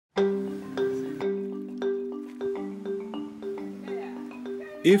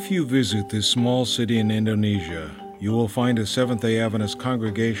If you visit this small city in Indonesia, you will find a Seventh-day Adventist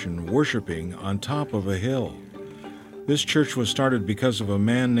congregation worshiping on top of a hill. This church was started because of a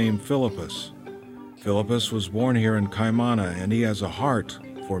man named Philippus. Philippus was born here in Kaimana, and he has a heart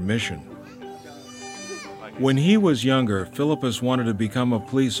for mission. When he was younger, Philippus wanted to become a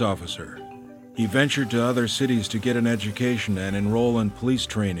police officer. He ventured to other cities to get an education and enroll in police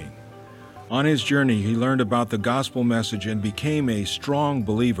training. On his journey, he learned about the gospel message and became a strong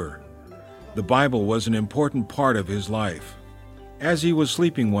believer. The Bible was an important part of his life. As he was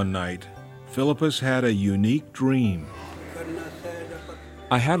sleeping one night, Philippus had a unique dream.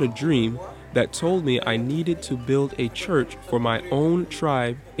 I had a dream that told me I needed to build a church for my own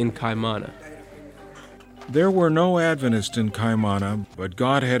tribe in Kaimana. There were no Adventists in Kaimana, but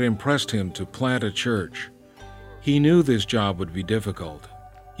God had impressed him to plant a church. He knew this job would be difficult.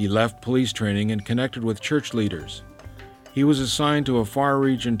 He left police training and connected with church leaders. He was assigned to a far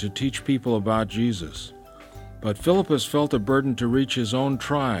region to teach people about Jesus. But Philippus felt a burden to reach his own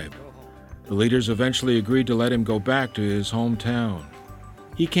tribe. The leaders eventually agreed to let him go back to his hometown.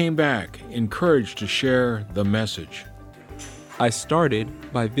 He came back, encouraged to share the message. I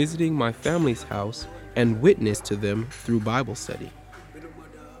started by visiting my family's house and witnessed to them through Bible study.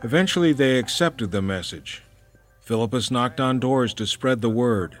 Eventually, they accepted the message. Philippus knocked on doors to spread the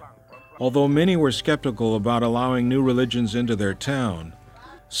word. Although many were skeptical about allowing new religions into their town,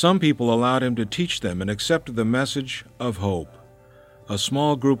 some people allowed him to teach them and accepted the message of hope. A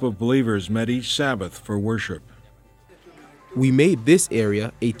small group of believers met each Sabbath for worship. We made this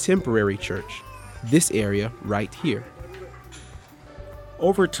area a temporary church, this area right here.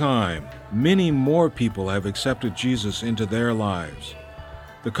 Over time, many more people have accepted Jesus into their lives.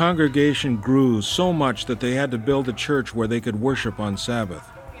 The congregation grew so much that they had to build a church where they could worship on Sabbath.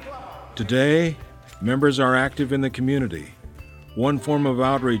 Today, members are active in the community. One form of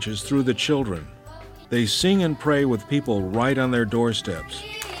outreach is through the children. They sing and pray with people right on their doorsteps.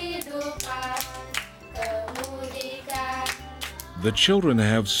 The children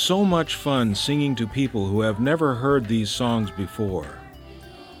have so much fun singing to people who have never heard these songs before.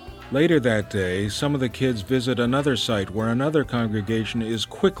 Later that day, some of the kids visit another site where another congregation is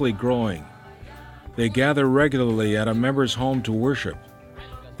quickly growing. They gather regularly at a member's home to worship.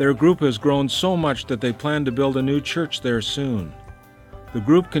 Their group has grown so much that they plan to build a new church there soon. The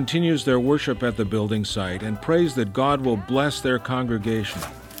group continues their worship at the building site and prays that God will bless their congregation.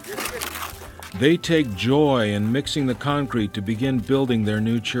 They take joy in mixing the concrete to begin building their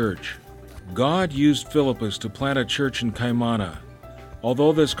new church. God used Philippus to plant a church in Kaimana.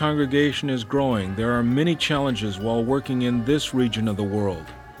 Although this congregation is growing, there are many challenges while working in this region of the world.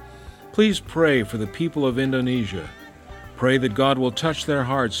 Please pray for the people of Indonesia. Pray that God will touch their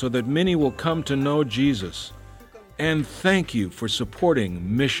hearts so that many will come to know Jesus. And thank you for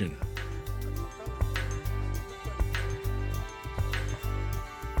supporting Mission.